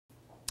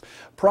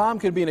Prom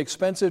can be an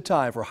expensive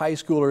time for high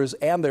schoolers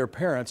and their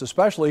parents,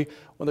 especially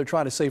when they're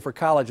trying to save for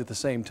college at the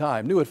same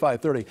time. New at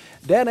 5:30,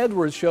 Dan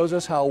Edwards shows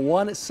us how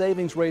one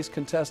savings race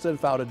contestant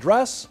found a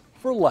dress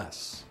for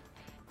less.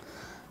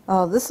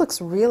 Oh, this looks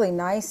really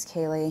nice,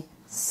 Kayleigh.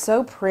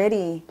 So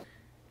pretty.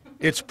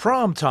 It's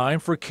prom time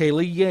for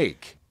Kayleigh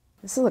Yake.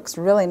 This looks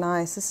really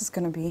nice. This is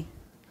going to be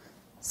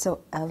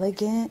so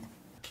elegant.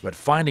 But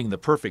finding the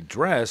perfect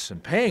dress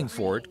and paying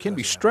for it can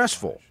be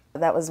stressful.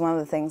 That was one of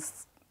the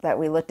things that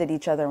we looked at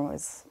each other and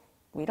was,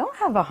 we don't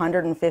have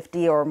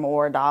 $150 or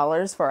more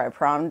for our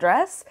prom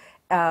dress,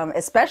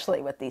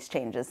 especially with these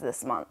changes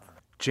this month.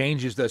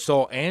 Changes that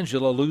saw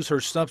Angela lose her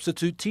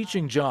substitute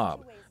teaching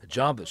job, a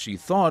job that she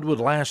thought would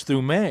last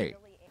through May.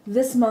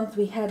 This month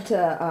we had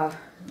to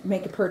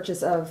make a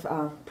purchase of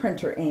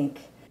printer ink.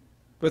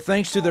 But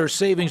thanks to their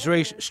savings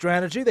race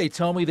strategy, they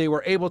tell me they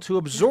were able to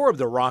absorb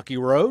the rocky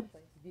road.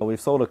 We've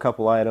sold a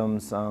couple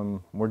items.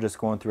 We're just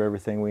going through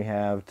everything we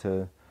have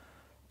to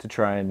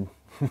try and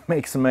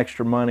make some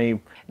extra money.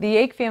 The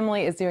Yake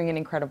family is doing an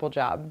incredible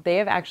job. They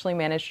have actually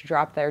managed to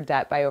drop their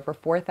debt by over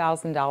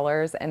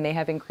 $4,000, and they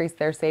have increased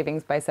their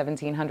savings by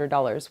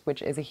 $1,700,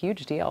 which is a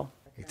huge deal.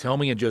 They tell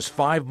me in just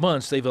 5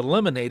 months they've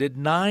eliminated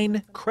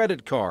 9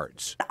 credit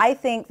cards. I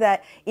think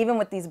that even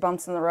with these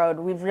bumps in the road,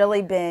 we've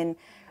really been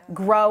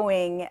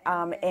growing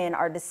in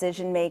our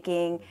decision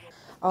making.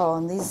 Oh,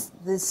 and these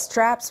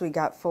straps we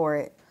got for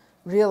it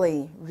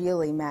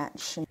really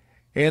match.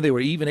 And they were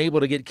even able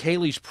to get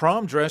Kayleigh's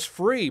prom dress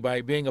free by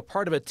being a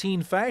part of a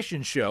teen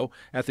fashion show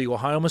at the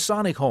Ohio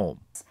Masonic home.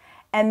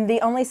 And the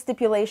only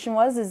stipulation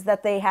is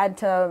that they had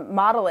to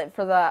model it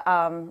for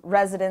the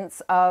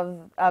residents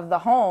of the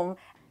home.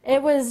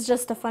 It was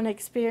just a fun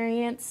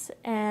experience,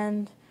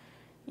 and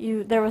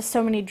there was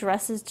so many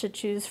dresses to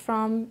choose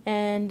from,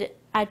 and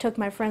I took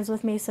my friends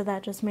with me, so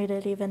that just made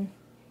it even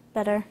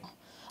better.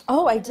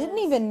 Oh, I didn't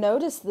even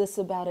notice this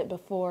about it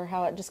before,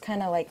 how it just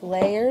kind of like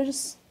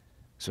layers.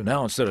 So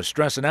now instead of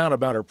stressing out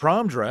about her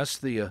prom dress,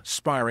 the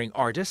aspiring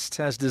artist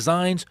has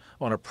designs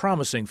on a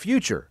promising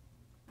future.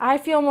 I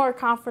feel more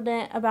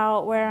confident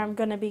about where I'm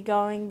going to be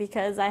going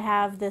because I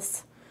have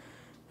this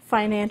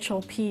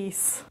financial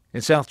peace. In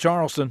South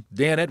Charleston,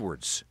 Dan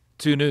Edwards,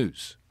 2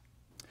 News.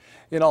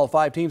 In all,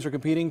 5 teams are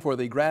competing for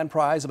the grand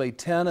prize of a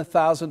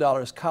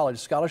 $10,000 college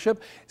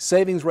scholarship.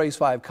 Savings Race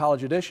 5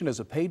 College Edition is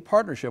a paid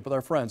partnership with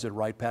our friends at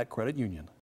Wright Pat Credit Union.